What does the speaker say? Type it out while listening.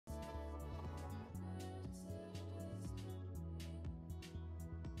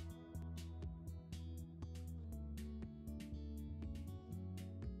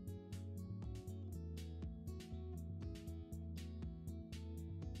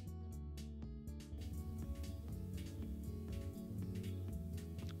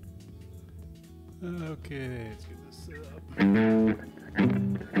Okay, let's get this set up.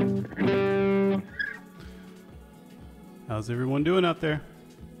 How's everyone doing out there?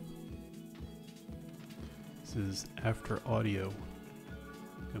 This is AfterAudio.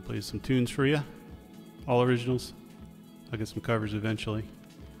 Gonna play some tunes for you. All originals. I'll get some covers eventually.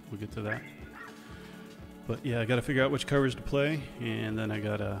 We'll get to that. But yeah, I gotta figure out which covers to play, and then I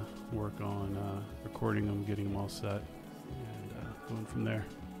gotta work on recording them, getting them all set, and going from there.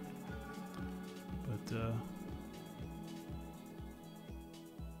 But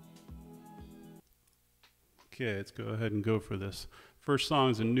okay, let's go ahead and go for this. First song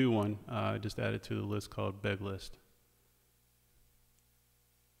is a new one. I just added to the list called Beg List.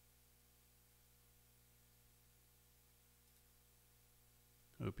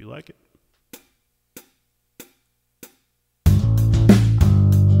 Hope you like it.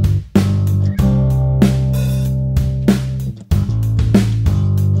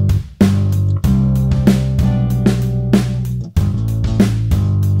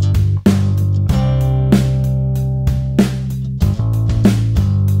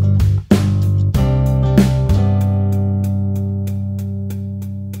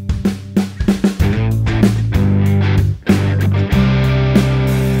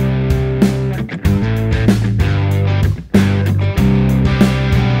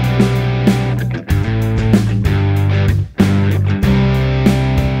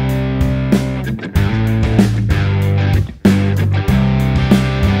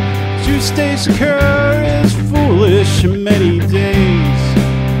 Stay secure is foolish in many days,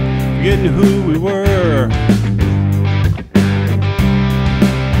 forgetting who we were.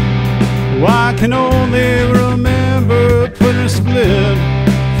 Well, I can only remember putting a split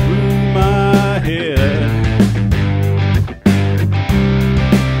through my head.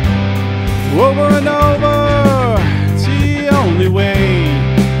 Over and over, it's the only way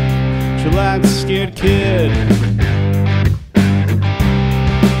to like a scared kid.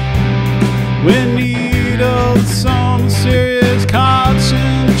 We need some serious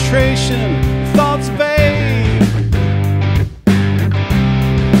concentration, thoughts vague.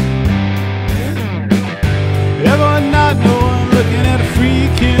 Ever not knowing, looking at a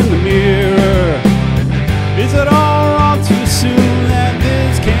freak in the mirror? Is it all wrong to assume that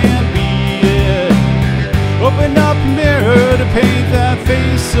this can't be it? Open up a mirror to paint that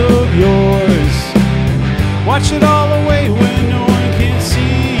face of yours. Watch it all away when no one can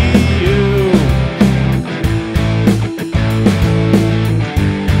see.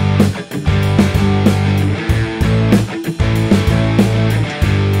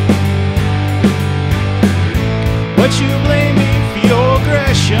 But you blame me for your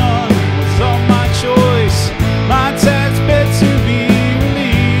aggression. Was all my choice, my tax bet to be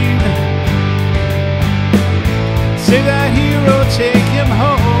relieved. Save that hero, take him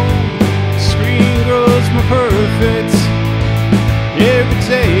home. Screen grows more perfect every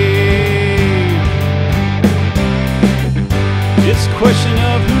day. It's a question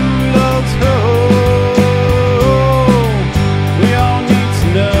of who loves who. We all need to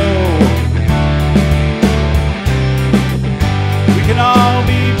know. We can all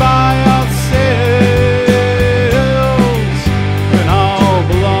be by ourselves and all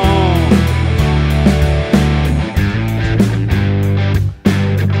belong.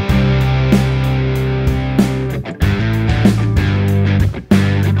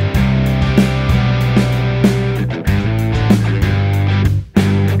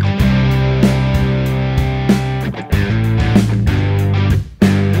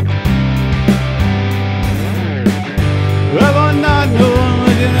 Well, I'm not knowing,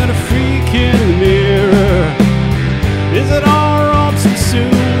 looking at a freak in the mirror. Is it all wrong too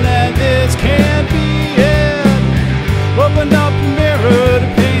soon that this can't be it? Open up a mirror to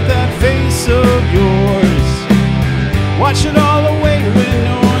paint that face of yours. Watch it all away when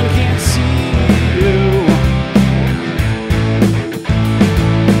no one can see you.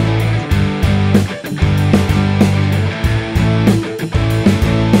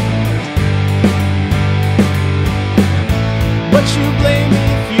 But you blame me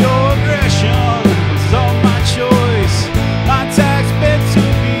for your aggression. It's all my choice, my tax bet to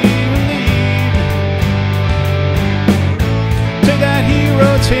be relieved. Take that hero,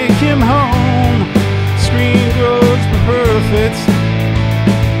 take him home. Screen grows more perfect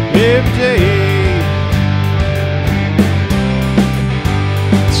every day.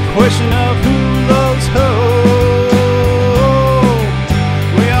 It's a question of who loves who.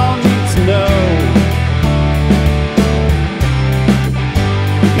 We all need to know.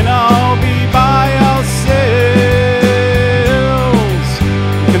 We can all be by ourselves.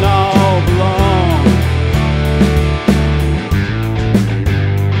 We can all belong.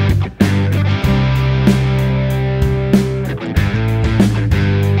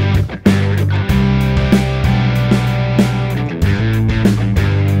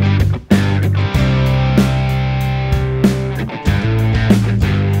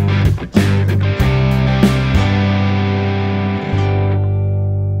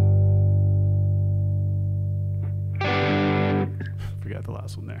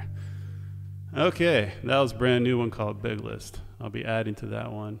 one there. Okay, that was a brand new one called Big List. I'll be adding to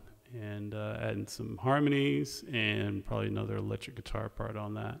that one and adding some harmonies and probably another electric guitar part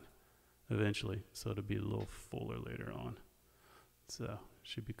on that eventually. So it'll be a little fuller later on. So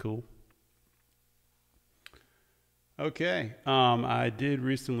should be cool. Okay, I did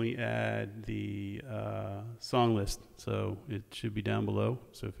recently add the song list, so it should be down below.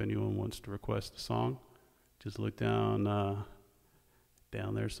 So if anyone wants to request a song, just look down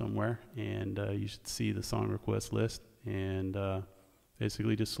there somewhere, and you should see the song request list. And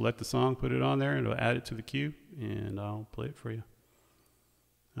basically just select the song, put it on there, and it'll add it to the queue, and I'll play it for you.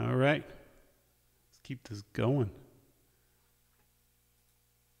 All right, let's keep this going.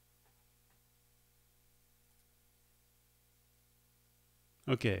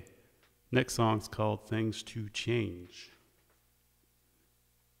 Okay, next song's called Things to Change.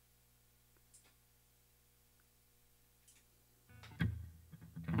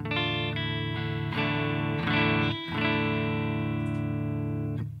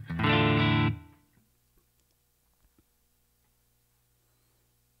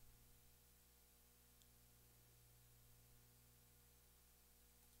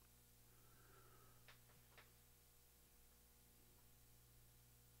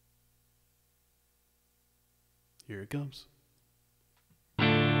 Here it comes.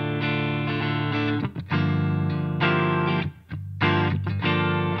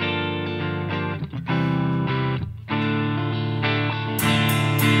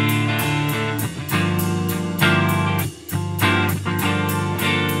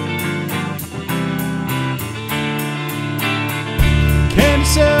 Can't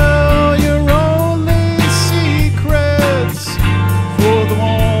sell your only secrets for the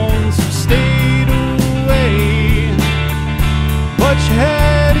ones who stayed away, but you're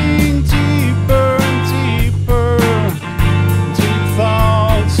heading deeper and deeper into the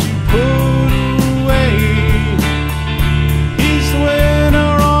thoughts you put away. He's the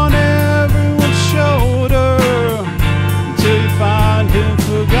winner on everyone's shoulder until you find him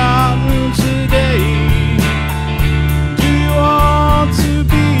forgotten today.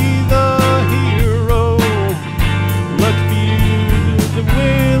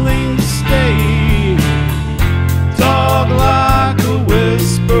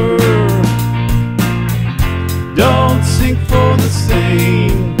 Don't sink for the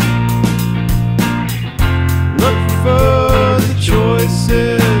same. Look for further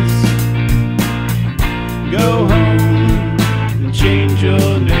choices. Go home and change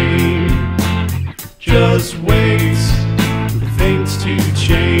your name. Just wait for things to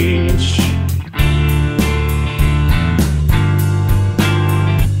change.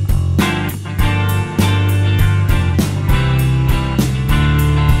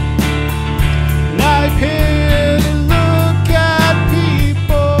 Now you pick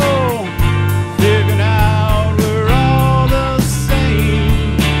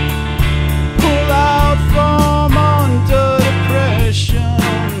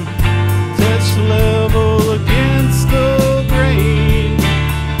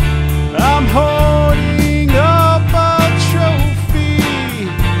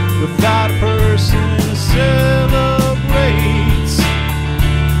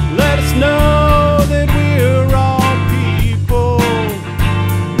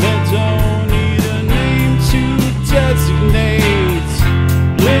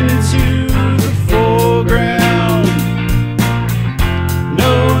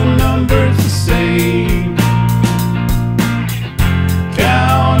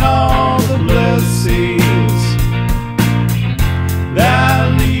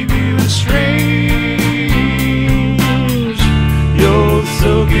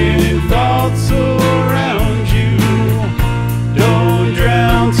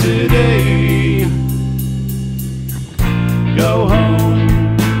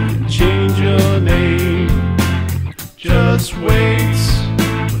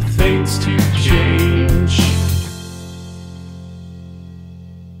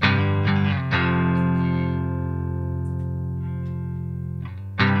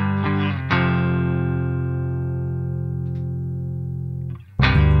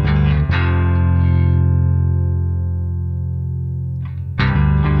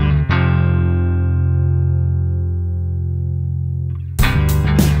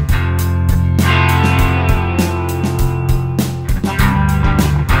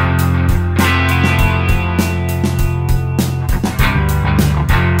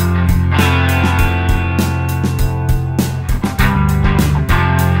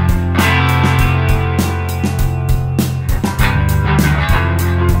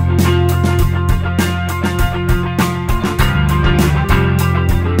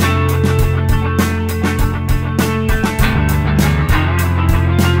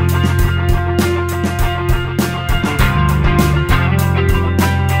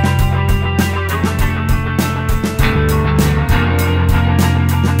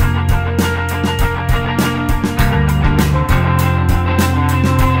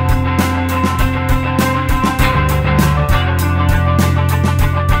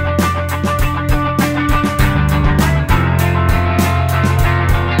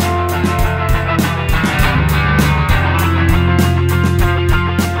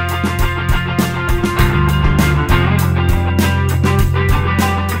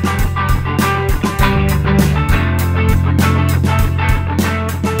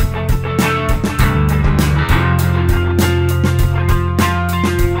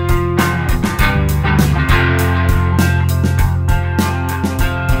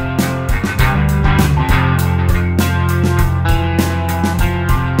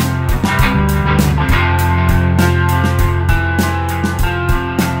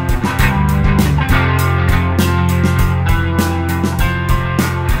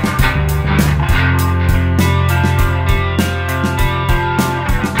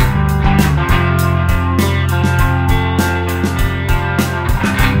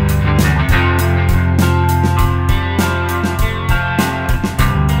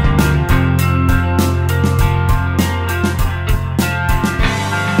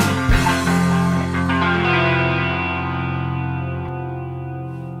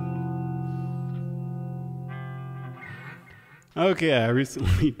Okay, I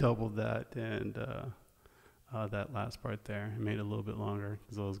recently doubled that, and that last part there, I made it a little bit longer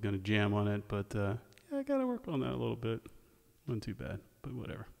because I was going to jam on it, but yeah, I got to work on that a little bit. Wasn't too bad, but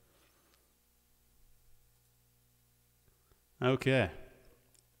whatever. Okay.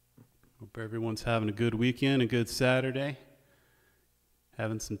 Hope everyone's having a good weekend, a good Saturday.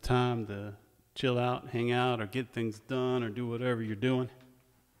 Having some time to chill out, hang out, or get things done, or do whatever you're doing.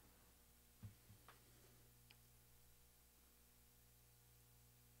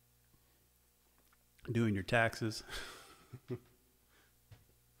 Doing your taxes.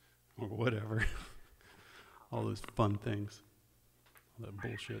 Or whatever. All those fun things. All that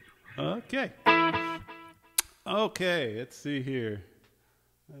bullshit. Okay. Okay, let's see here.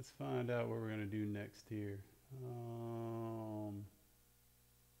 Let's find out what we're going to do next here.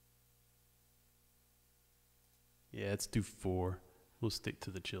 Yeah, let's do 4. We'll stick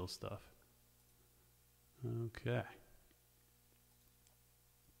to the chill stuff. Okay.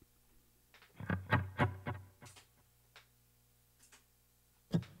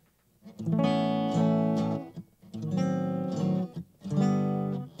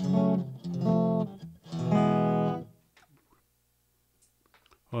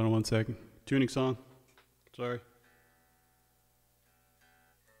 Hold on one second. Tuning song. Sorry.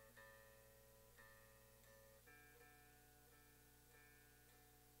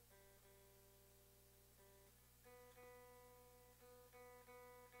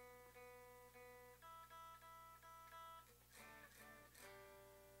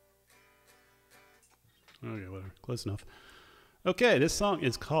 Okay, whatever. Close enough. Okay, this song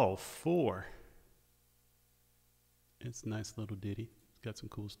is called 4. It's a nice little ditty. It's got some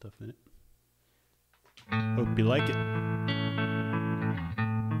cool stuff in it. Hope you like it.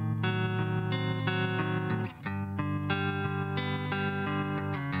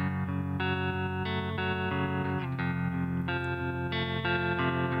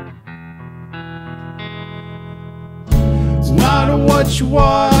 It's not what you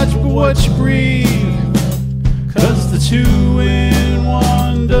watch, but what you breathe. 'Cause the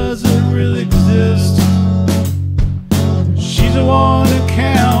 2-in-1 doesn't really exist. She's the one who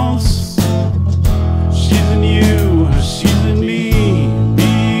counts. She's in you, she's in me.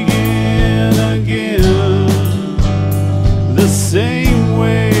 Begin again. The same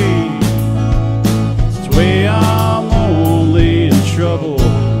way. It's the way I'm only in trouble.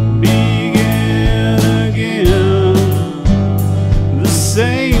 Begin again. The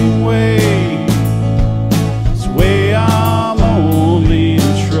same way.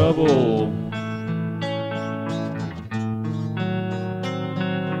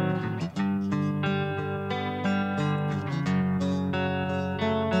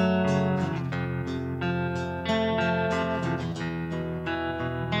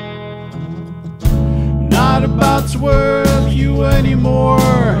 Not about to work you anymore.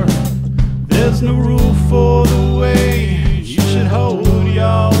 There's no rule for the way you should hold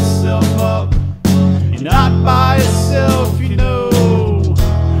yourself up. You're not by yourself, you know.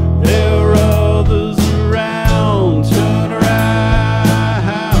 There are others around. Turn around.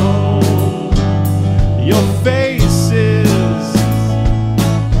 Your face is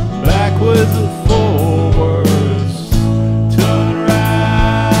backwards and forwards. Turn around.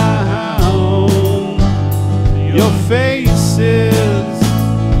 Your face is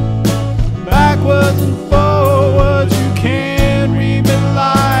backwards and forwards. You can't read me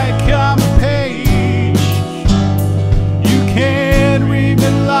like I'm a page. You can't read me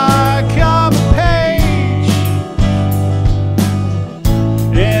like I'm a page.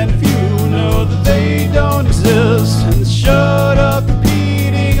 And if you know that they don't exist, then shut up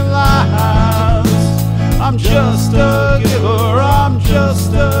repeating lies. I'm just a giver, I'm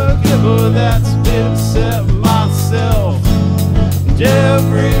just a giver that's been set myself and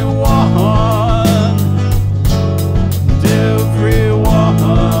everyone, and everyone.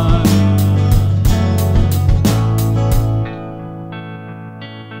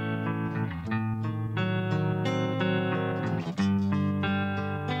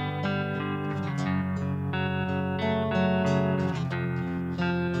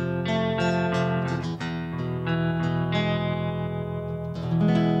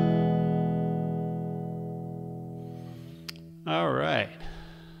 All right,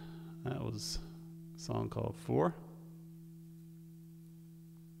 that was a song called 4.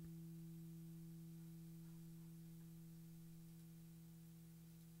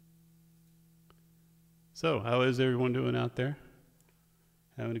 So, how is everyone doing out there?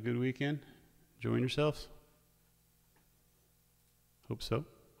 Having a good weekend? Enjoying yourselves? Hope so.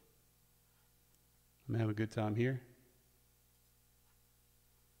 I'm having a good time here.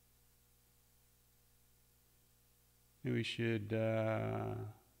 Maybe we should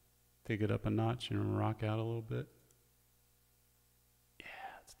take it up a notch and rock out a little bit. Yeah,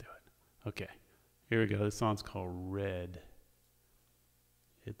 let's do it. Okay, here we go. This song's called Red.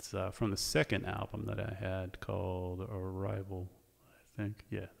 It's from the second album that I had called Arrival, I think.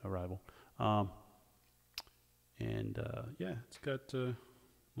 Yeah, Arrival. Yeah, it's got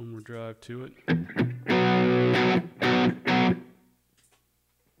one more drive to it.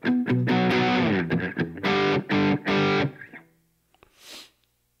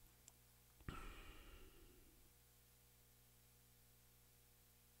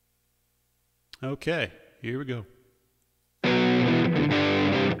 Okay, here we go.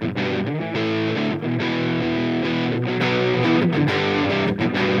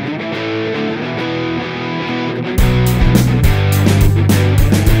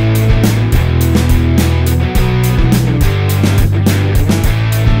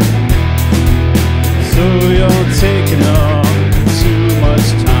 Taking up too much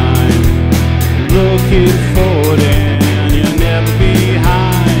time, looking forward and you're never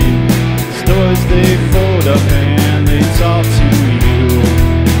behind. Stories they fold up and they talk to you.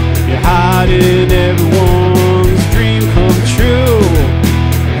 You're hiding everyone's dream come true.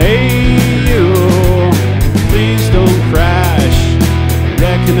 Hey you, please don't crash.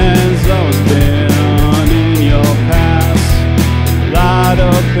 Recognize always been in your past. Light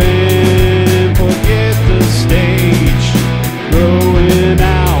up and forget the stage, growing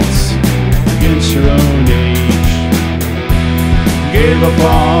out against your own age. Gave up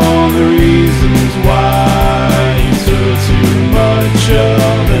all the reasons why you took too much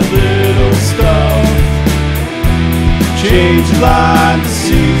of that little stuff. Change life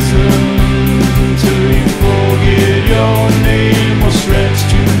seasons until you forget your name or stretch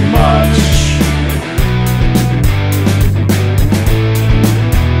too much.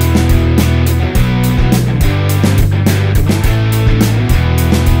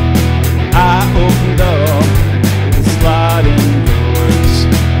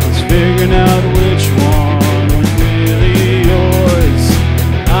 Figuring out which one was really yours.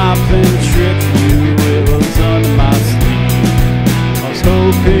 I played a trick for you, it was under my sleeve. I was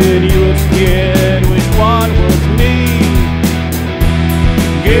hoping you would forget which one was me.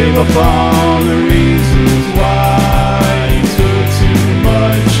 Gave up all the reasons why you took too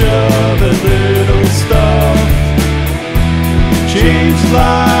much of the little stuff. Changed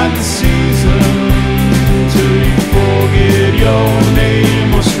like the seasons until you forget your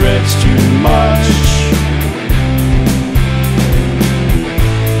name or stretch too much.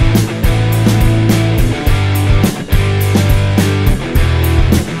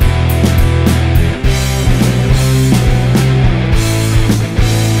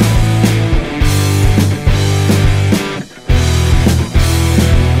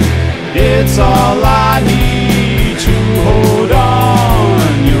 It's all I need to hold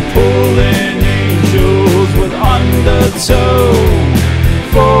on. You're pulling angels with undertow.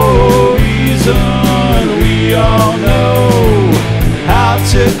 For a reason we all know how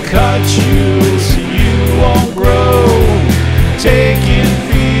to cut you so you won't grow. Taking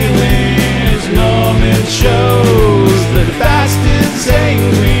feelings numb, it shows that the fast is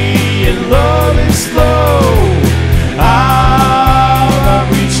angry and love is slow. I've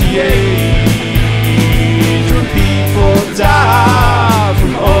reached the age when people die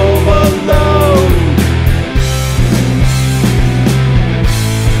from overload.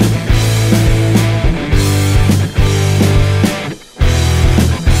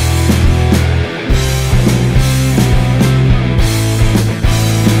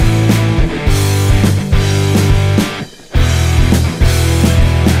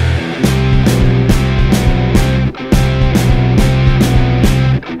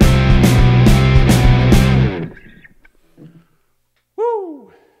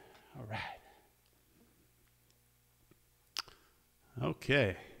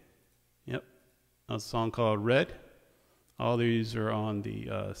 Okay, yep, a song called Red. All these are on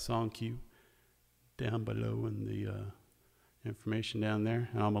the song queue down below in the information down there.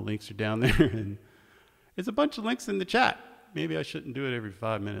 All my links are down there, and there's a bunch of links in the chat. Maybe I shouldn't do it every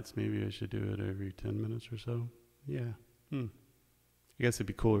 5 minutes. Maybe I should do it every 10 minutes or so. Yeah, I guess it'd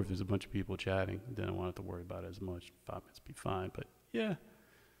be cooler if there's a bunch of people chatting. Then I won't have to worry about it as much. 5 minutes would be fine, but yeah.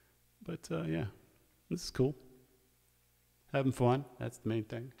 Yeah, this is cool. Having fun, that's the main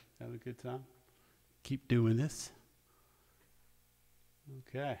thing. Having a good time. Keep doing this.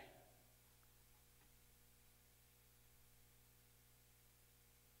 Okay.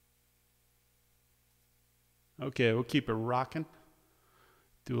 Okay, we'll keep it rocking.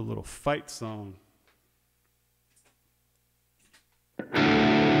 Do a little fight song.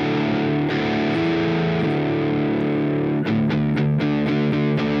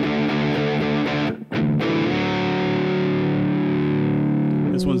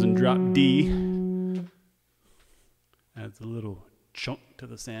 This one's in drop D. Adds a little chunk to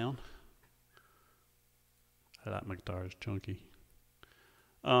the sound. I like my guitars chunky.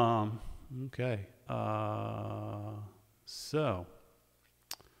 Okay. So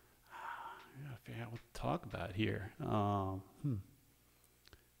I gotta figure out what to talk about here. I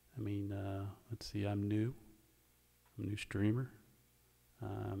mean, let's see. I'm new. I'm a new streamer.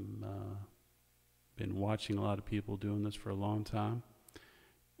 Been watching a lot of people doing this for a long time,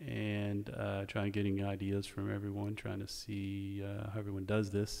 and trying getting ideas from everyone, trying to see how everyone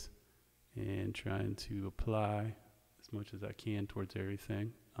does this, and trying to apply as much as I can towards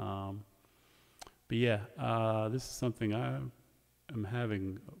everything. But yeah, this is something I'm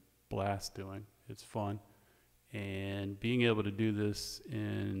having a blast doing. It's fun, and being able to do this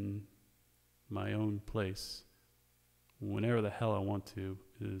in my own place whenever the hell I want to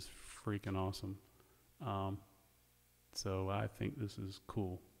is freaking awesome. So I think this is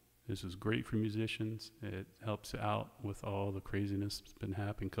cool. This is great for musicians. It helps out with all the craziness that's been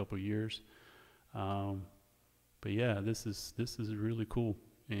happening a couple years. But yeah, this is really cool.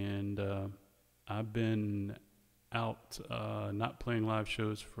 And I've been out not playing live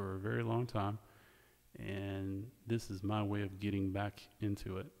shows for a very long time, and this is my way of getting back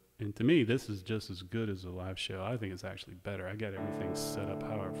into it. And to me, this is just as good as a live show. I think it's actually better. I got everything set up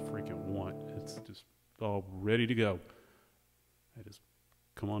how I freaking want. It's just all ready to go. I just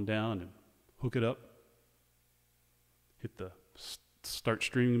come on down and hook it up, hit the start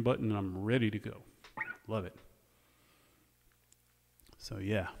streaming button, and I'm ready to go. Love it. So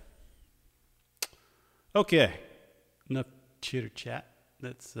yeah. Okay, enough chitter chat.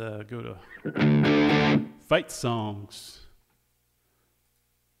 Let's go to fight songs.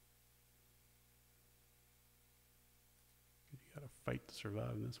 You gotta fight to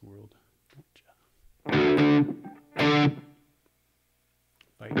survive in this world, don't you?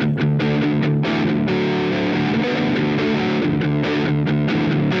 Fight.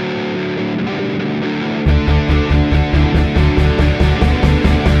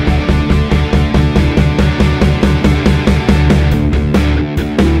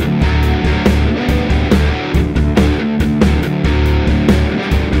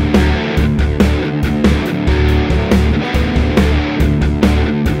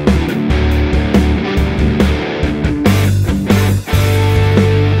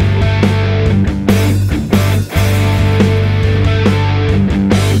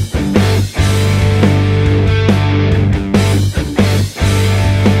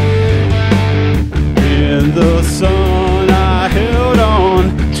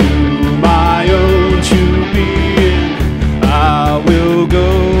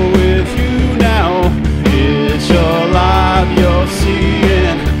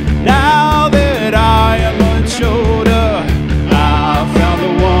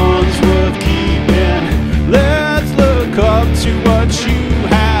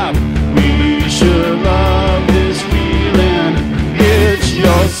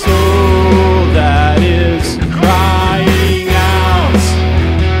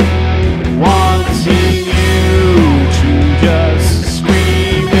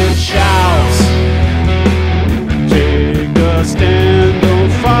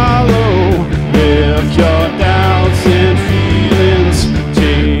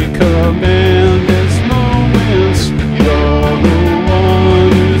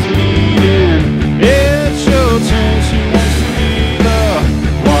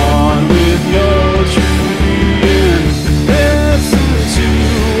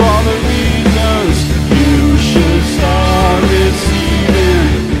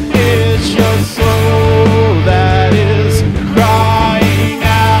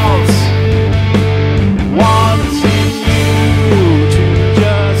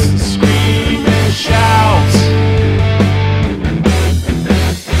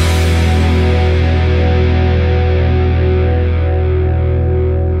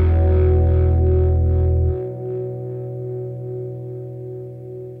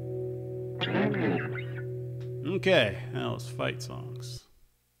 Okay, now let's fight songs.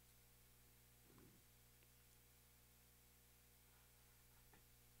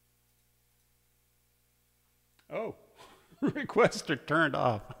 Oh, requests are turned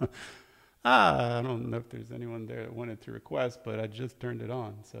off. I don't know if there's anyone there that wanted to request, but I just turned it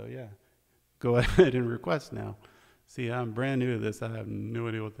on. So yeah, go ahead and request now. See, I'm brand new to this. I have no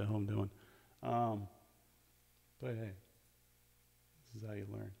idea what the hell I'm doing. But hey, this is how you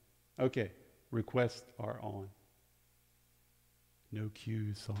learn. Okay, requests are on. No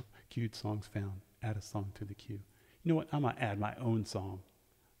queued songs found. Add a song to the queue. You know what? I'm going to add my own song.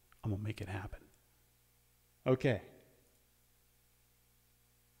 I'm going to make it happen. Okay.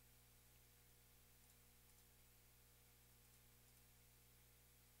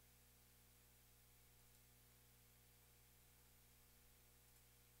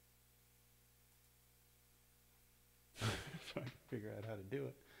 so I can figure out how to do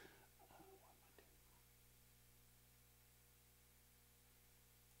it.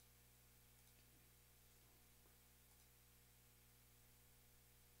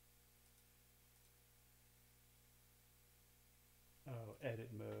 Oh, edit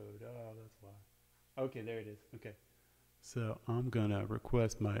mode. Oh, that's why. Okay, there it is. Okay. So I'm going to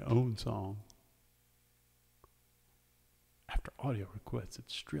request my own song. AfterAudio requests it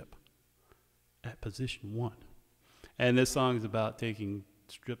strip at position 1. And this song is about taking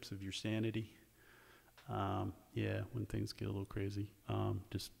strips of your sanity. Yeah, when things get a little crazy.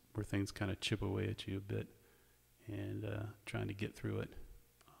 Just where things kind of chip away at you a bit. And trying to get through it.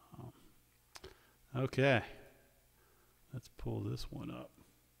 Okay. Let's pull this one up.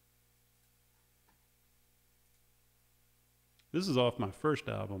 This is off my first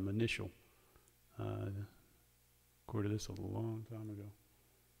album, Initial. Recorded this a long time ago.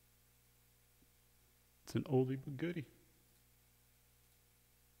 It's an oldie but goodie.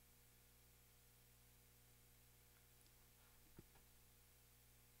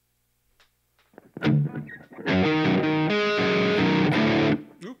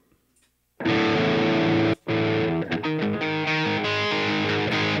 Oop.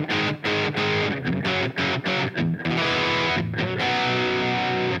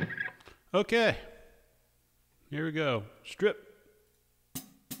 Okay, here we go. Strip.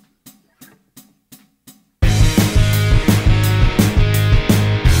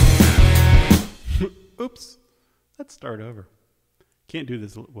 Oops, let's start over. Can't do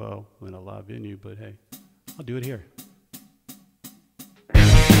this well in a live venue, but hey, I'll do it here.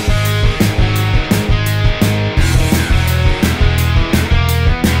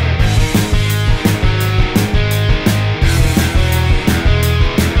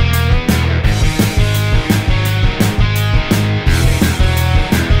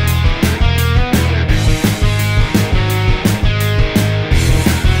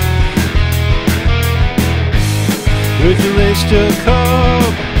 Would you lace your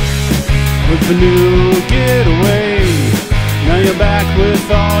cup with a new getaway? Now you're back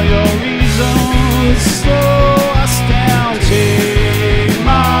with all your reasons. So I stand, take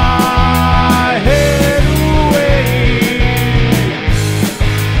my head away.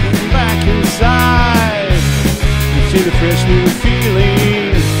 Back inside, you see the fresh new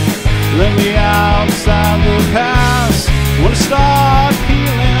feeling. Let me outside the past. Wanna start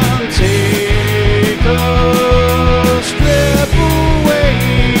peeling, take a strip away.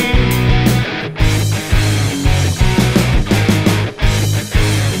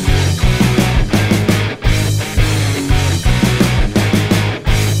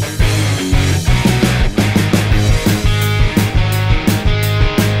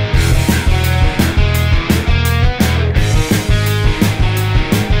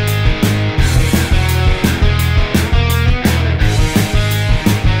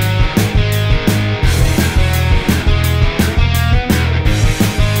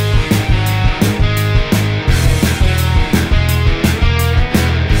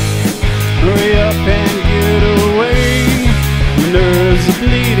 Hurry up and get away. The nerves are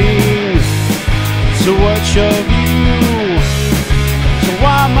bleeding. So what's your view? So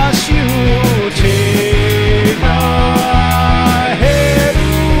why must you take my head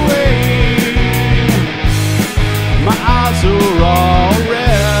away? My eyes are all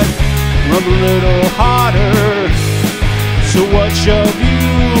red. Rub a little harder. So what's your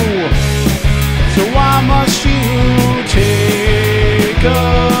view? So why must you take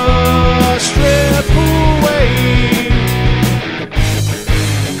a strip away?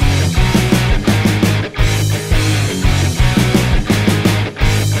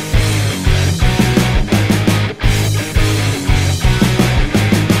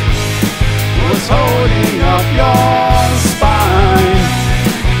 What's holding up your spine?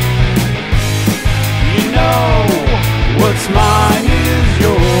 You know what's mine is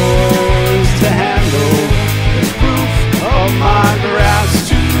yours to handle. It's proof of my grasp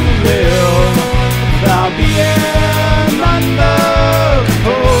to live without being undercomposed.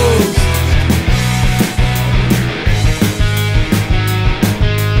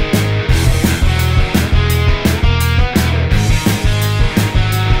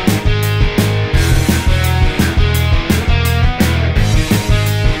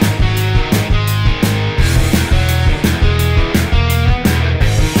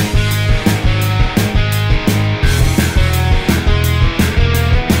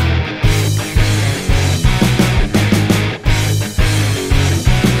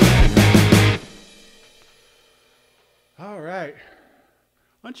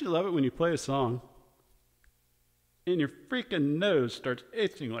 Don't you love it when you play a song and your freaking nose starts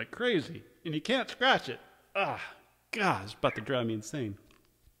itching like crazy and you can't scratch it? Ah, God, it's about to drive me insane.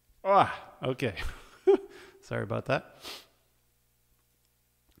 Ah, okay. Sorry about that.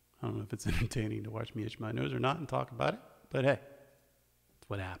 I don't know if it's entertaining to watch me itch my nose or not and talk about it, but hey, that's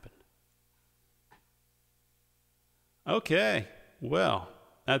what happened. Okay, well,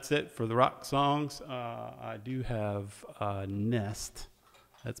 that's it for the rock songs. I do have Nest.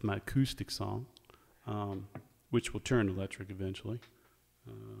 That's my acoustic song, which will turn electric eventually.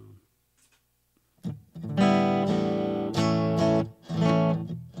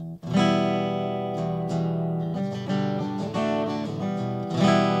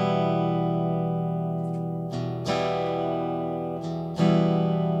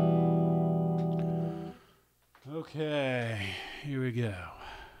 Okay, here we go.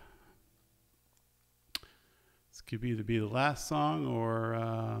 This could either be the last song or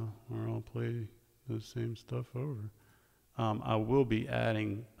I'll play the same stuff over. I will be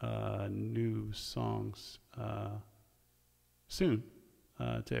adding new songs soon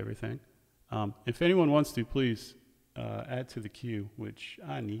to everything. If anyone wants to, please add to the queue, which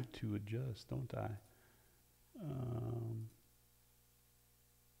I need to adjust, don't I?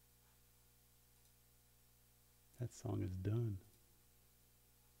 That song is done.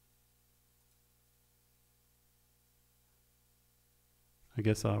 I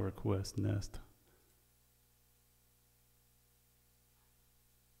guess I'll request Nest.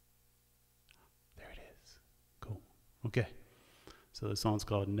 There it is. Cool. Okay. So the song's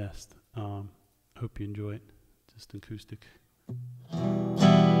called Nest. Hope you enjoy it. Just acoustic.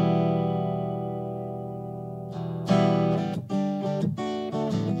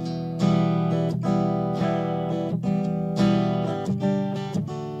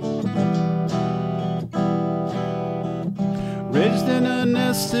 Raised in a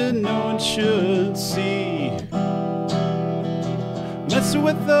nest that no one should see, messing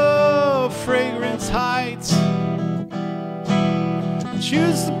with the fragrance heights.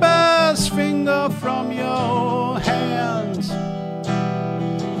 Choose the best finger from your hand,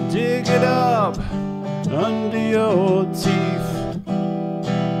 dig it up under your teeth.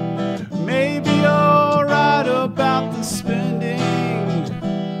 Maybe you're right about the spending.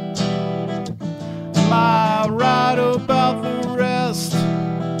 Am I right about the rest?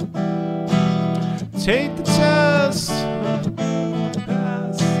 Take the test,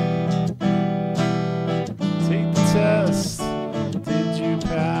 pass. Take the test, did you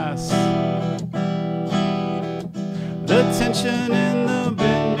pass? The tension in the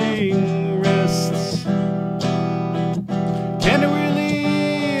bending wrists, can it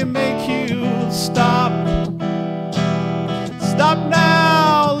really make you stop? Stop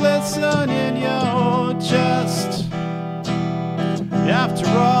now, listen in your chest. After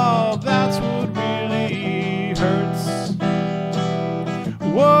all, that's what really hurts.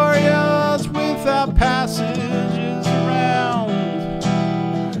 Warriors without passages around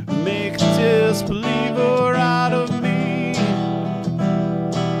make a disbeliever out of me,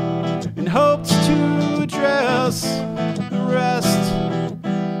 in hopes to address the rest.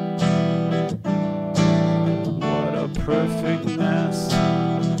 What a perfect mess.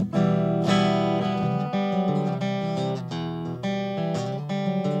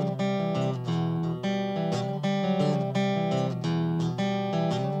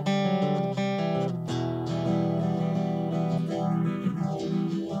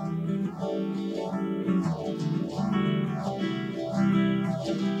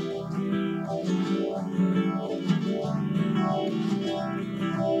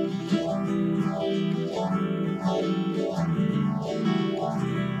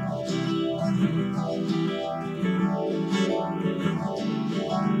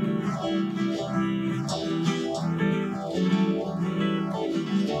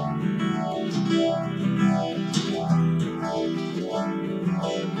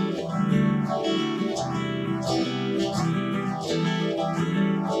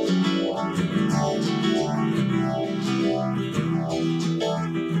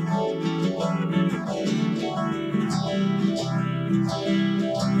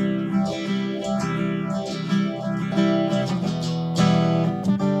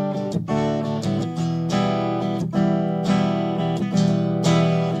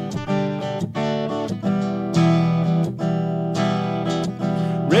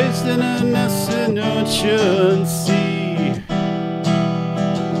 Raised in a nest that no one should see,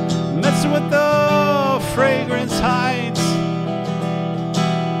 messing with the fragrance heights.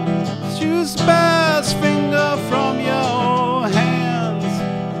 Choose the best finger from your hands,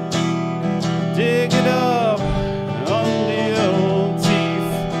 dig it up under your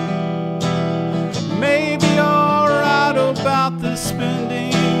teeth. Maybe you're right about the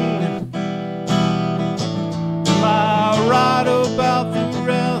spending. My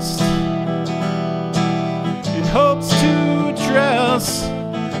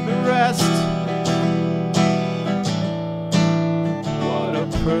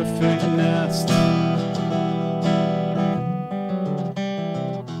Nest.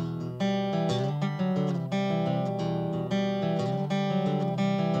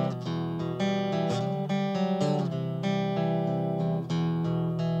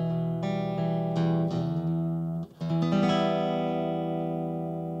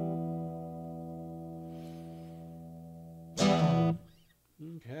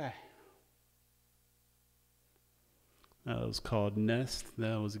 Okay. That was called Nest.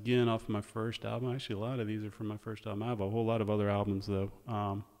 That was again off my first album. Actually, a lot of these are from my first album. I have a whole lot of other albums though.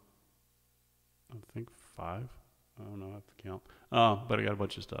 I think 5. I don't know. I have to count. But I got a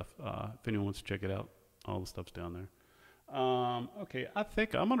bunch of stuff. If anyone wants to check it out, all the stuff's down there. Okay, I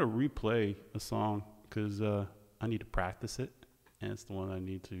think I'm gonna replay a song because I need to practice it, and it's the one I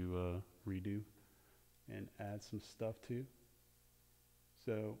need to redo and add some stuff to.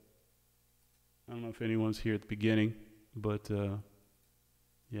 So I don't know if anyone's here at the beginning, but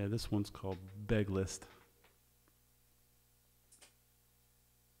yeah, this one's called Beg List.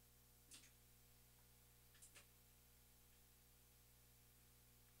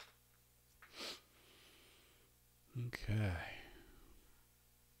 Okay.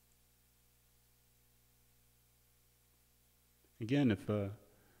 Again, if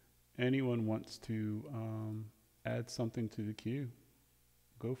anyone wants to add something to the queue,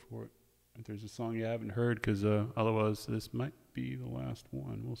 go for it. If there's a song you haven't heard, because otherwise this might be the last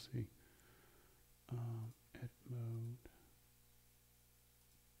one. We'll see. Edit mode.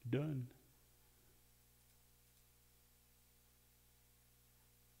 Done.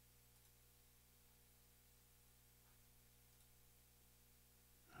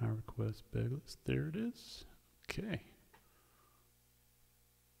 I request beg list. There it is. Okay.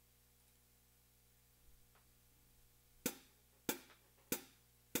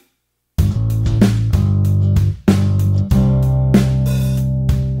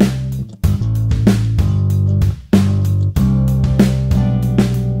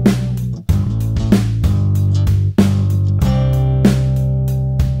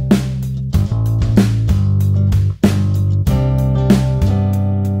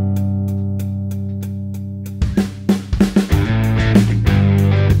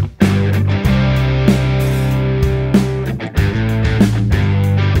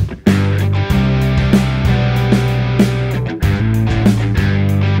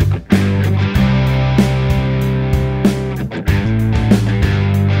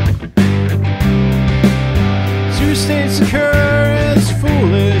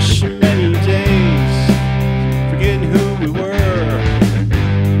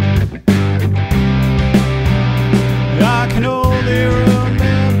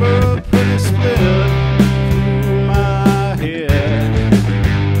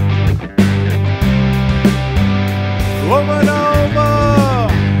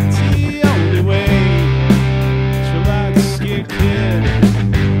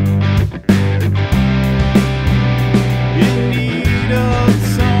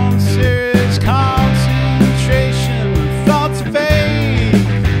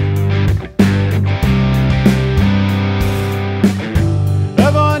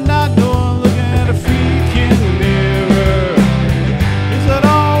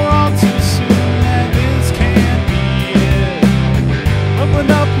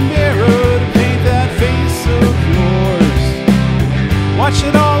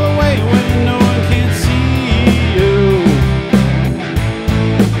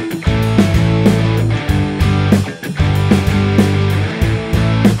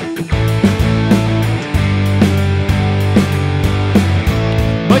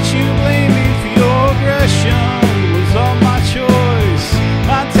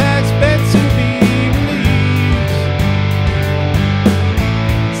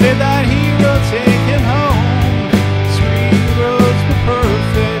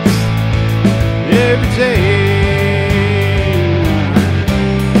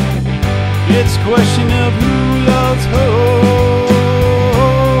 Question of who loves who.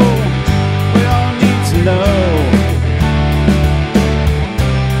 We all need to know.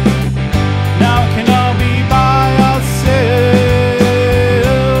 Now we can all be by ourselves.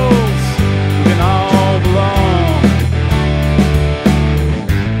 We can all belong.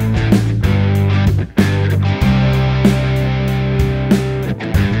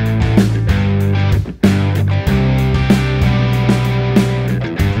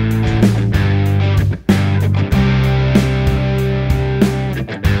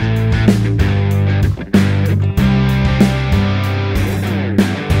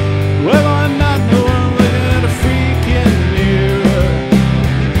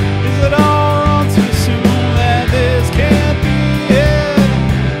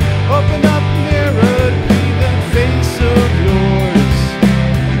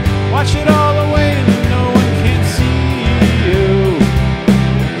 wash it all away and no one can see you.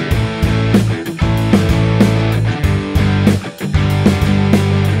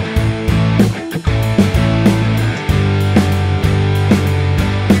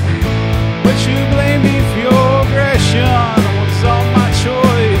 But you blame me for your aggression. Was all my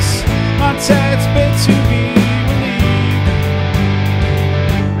choice, my tax bed to be relieved.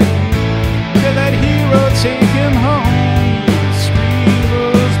 Did that hero take him home? The screen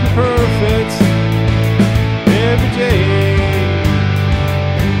was perfect every day.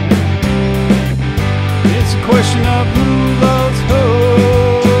 It's a question of who loves who.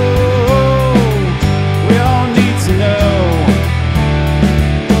 We all need to know.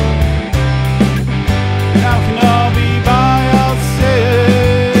 How can all be by ourselves?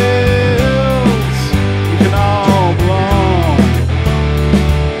 We can all belong.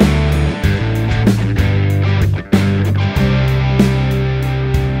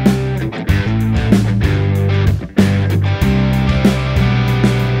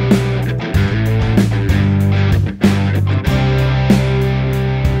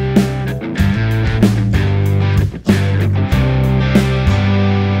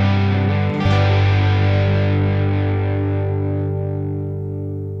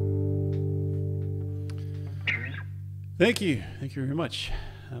 Thank you. Thank you very much.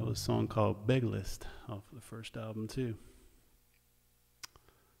 That was a song called Beg List off of the first album too.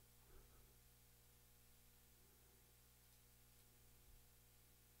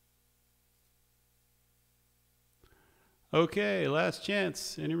 Okay, last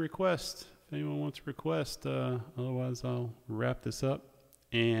chance. Any requests? If anyone wants to request, otherwise I'll wrap this up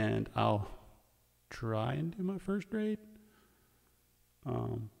and I'll try and do my first grade.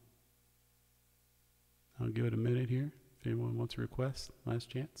 I'll give it a minute here. If anyone wants to request, last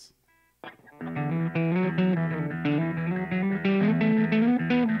chance.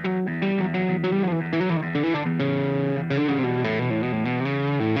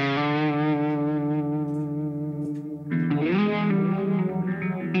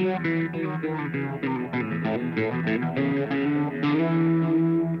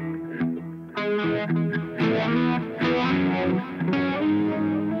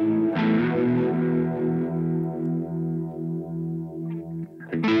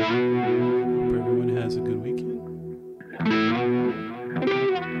 Hope everyone has a good weekend.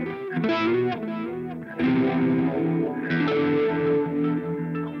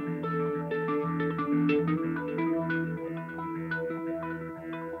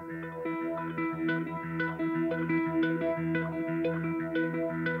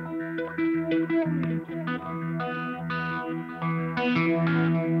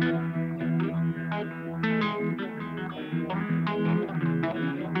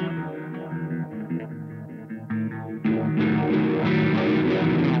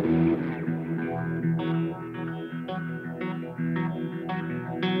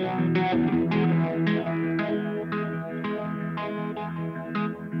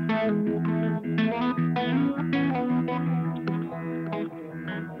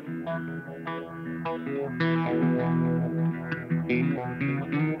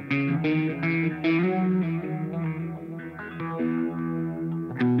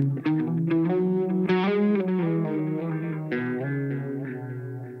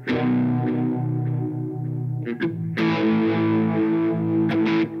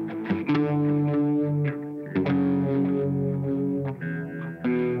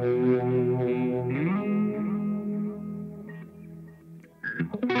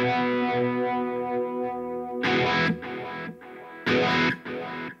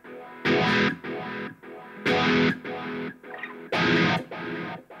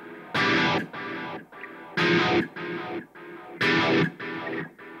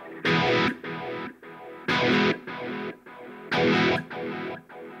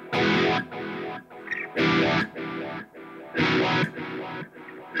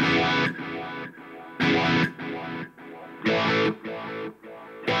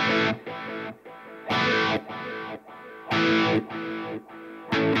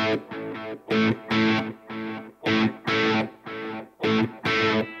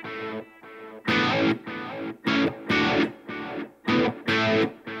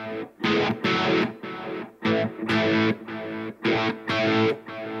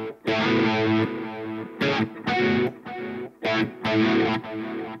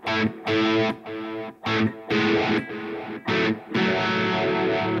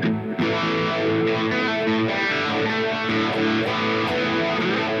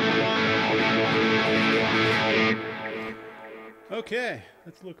 Okay,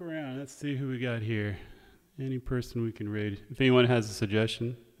 let's see who we got here. Any person we can raid. If anyone has a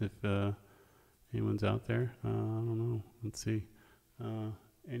suggestion, if anyone's out there. I don't know. Let's see.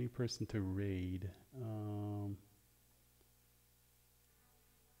 Any person to raid.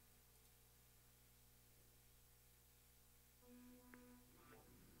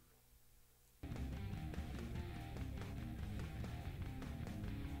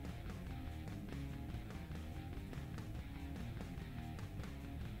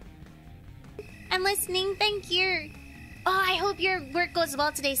 I'm listening, thank you. Oh, I hope your work goes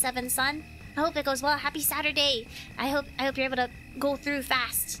well today, Seven Son. I hope it goes well. Happy Saturday. I hope you're able to go through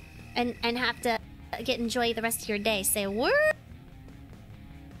fast and have to enjoy the rest of your day. Say word.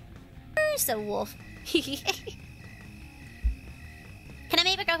 So wolf. Can I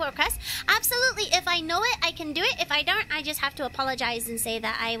make a request? Absolutely. If I know it, I can do it. If I don't, I just have to apologize and say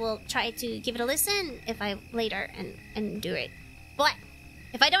that I will try to give it a listen if I later and do it. But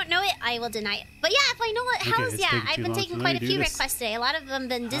if I don't know it, I will deny it. But yeah, if I know it, hells yeah. I've been taking quite a few requests today. A lot of them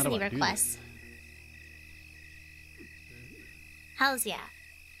been Disney requests. Hells yeah.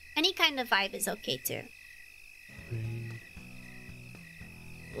 Any kind of vibe is okay too.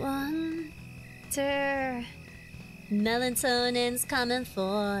 One, two. Melatonin's coming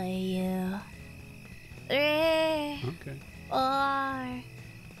for you. 3. Okay. 4.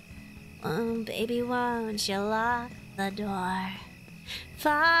 Oh, baby, won't you lock the door?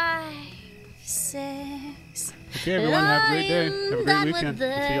 5, 6. Okay, everyone, have a great day. Have a great weekend.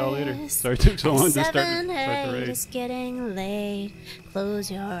 We'll see y'all later. Sorry it took so long to start the raid. It's getting late.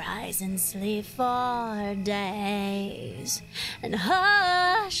 Close your eyes and sleep for days. And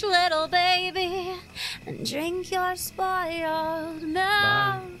hush, little baby, and drink your spoiled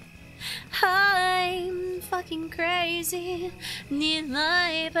milk. I'm fucking crazy. Need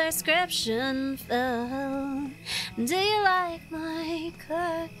my prescription filled. Do you like my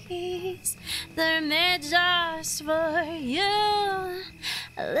cookies? They're made just for you.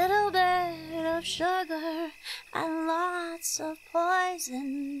 A little bit of sugar and lots of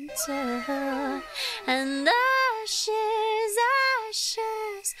poison too. And ashes,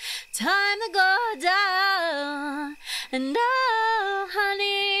 ashes, time to go down. And oh,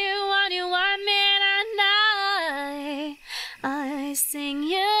 honey, when you want me tonight, I sing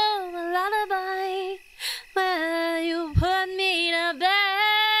you a lullaby. When you put me to bed,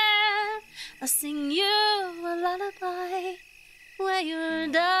 I sing you a lullaby. When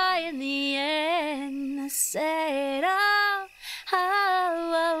you die in the end, I say, oh, oh,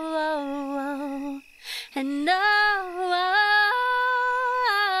 oh, oh, oh. And oh, oh.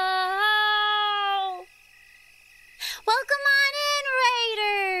 Welcome on in,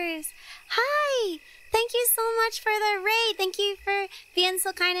 Raiders. Hi. Thank you so much for the raid. Thank you for being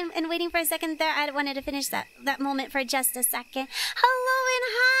so kind and waiting for a second there. I wanted to finish that moment for just a second. Hello and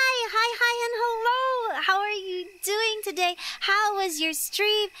hi. Hi and hello. How are you doing today? How was your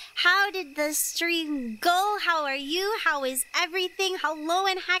stream? How did the stream go? How are you? How is everything? Hello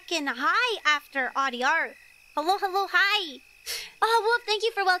and heckin' hi, AfterAudio. Hello, hi. Oh, Wolf, thank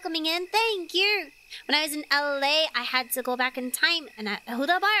you for welcoming in. Thank you. When I was in LA, I had to go back in time and at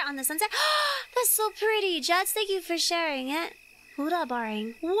Huda Bar on the sunset. That's so pretty. Jets, thank you for sharing it. Huda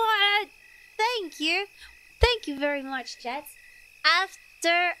Barring. What? Thank you. Thank you very much, Jets.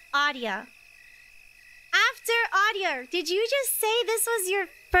 AfterAudio. AfterAudio. Did you just say this was your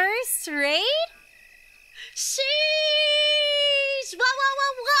first raid? Sheesh!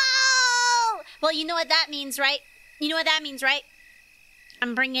 Whoa! Well, you know what that means, right?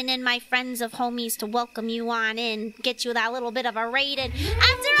 I'm bringing in my friends of homies to welcome you on in, get you that little bit of a raid in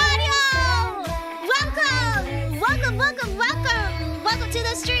AfterAudio! Welcome to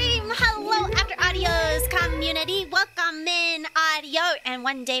the stream. Hello, AfterAudio's community. Welcome in, audio. And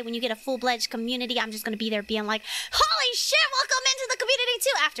one day when you get a full-fledged community, I'm just going to be there being like, holy shit, welcome into the community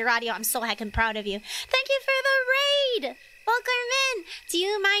too, AfterAudio. I'm so heckin' proud of you. Thank you for the raid. Welcome in. Do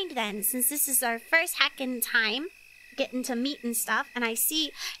you mind then, since this is our first hackin' time, getting to meet and stuff, and I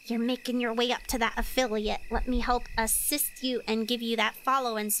see you're making your way up to that affiliate. Let me help assist you and give you that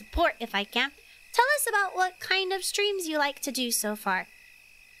follow and support if I can. Tell us about what kind of streams you like to do so far.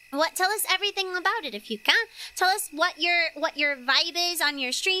 Tell us everything about it if you can. Tell us what your vibe is on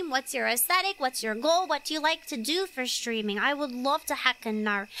your stream. What's your aesthetic? What's your goal? What do you like to do for streaming? I would love to heckin'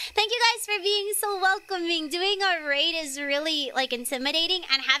 know. Thank you guys for being so welcoming. Doing a raid is really like intimidating,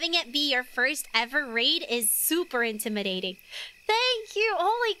 and having it be your first ever raid is super intimidating. Thank you.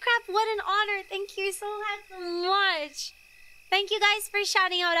 Holy crap, what an honor. Thank you so much. Thank you guys for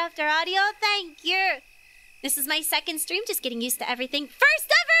shouting out AfterAudio. Thank you. This is my second stream, just getting used to everything. First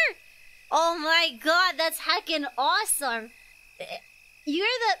ever! Oh my god, that's heckin' awesome. You're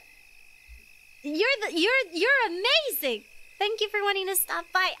amazing. Thank you for wanting to stop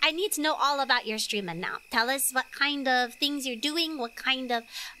by. I need to know all about your streaming now. Tell us what kind of things you're doing, what kind of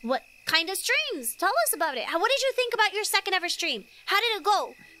streams. Tell us about it. What did you think about your second ever stream? How did it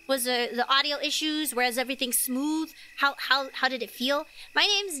go? Was the audio issues? Was everything smooth? How did it feel? My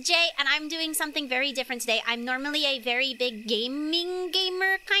name's Jay, and I'm doing something very different today. I'm normally a very big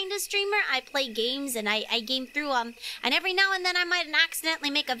gamer kind of streamer. I play games, and I game through them. And every now and then I might accidentally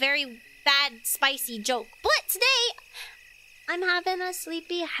make a very bad, spicy joke. But today, I'm having a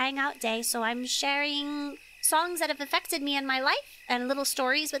sleepy hangout day, so I'm sharing songs that have affected me in my life and little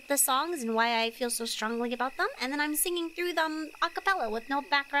stories with the songs and why I feel so strongly about them. And then I'm singing through them a cappella with no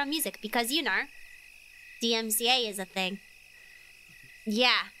background music because, you know, DMCA is a thing.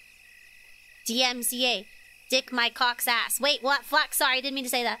 Yeah. DMCA. Dick my cock's ass. Wait, what? Fuck, sorry, I didn't mean to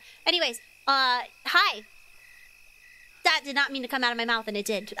say that. Anyways, hi. That did not mean to come out of my mouth, and it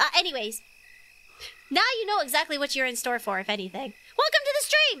did. Anyways, now you know exactly what you're in store for, if anything. Welcome to the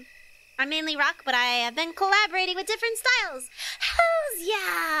stream! I mainly rock, but I have been collaborating with different styles. Hells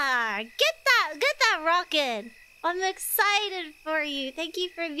yeah! Get that rockin'! I'm excited for you. Thank you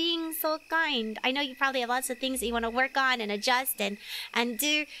for being so kind. I know you probably have lots of things that you want to work on and adjust and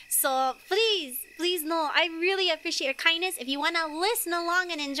do. So please know, I really appreciate your kindness. If you want to listen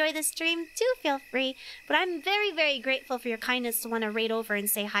along and enjoy the stream, do feel free. But I'm very, very grateful for your kindness to want to raid over and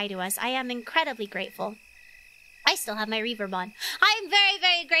say hi to us. I am incredibly grateful. I still have my reverb on. I am very,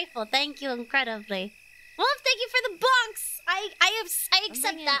 very grateful. Thank you incredibly. Well, thank you for the bonks. I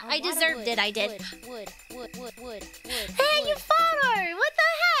accept that. I deserved it. I did. Wood. Hey, you follower! What the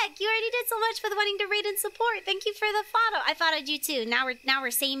heck? You already did so much for the wanting to raid and support. Thank you for the follow. I followed you too. Now we're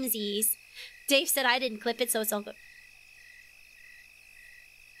samesies. Dave said I didn't clip it, so it's all good.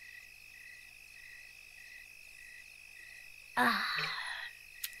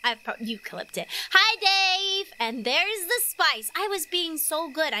 You clipped it. Hi, Dave! And there's the spice. I was being so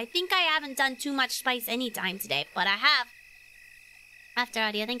good. I think I haven't done too much spice anytime today, but I have.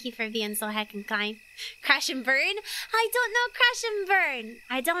 AfterAudio, thank you for being so heckin' kind. Crash and Burn? I don't know Crash and Burn.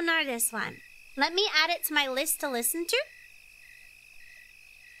 I don't know this one. Let me add it to my list to listen to.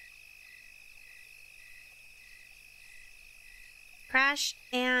 Crash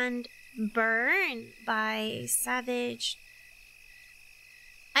and Burn by Savage.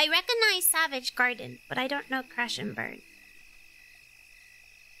 I recognize Savage Garden, but I don't know Crash and Burn.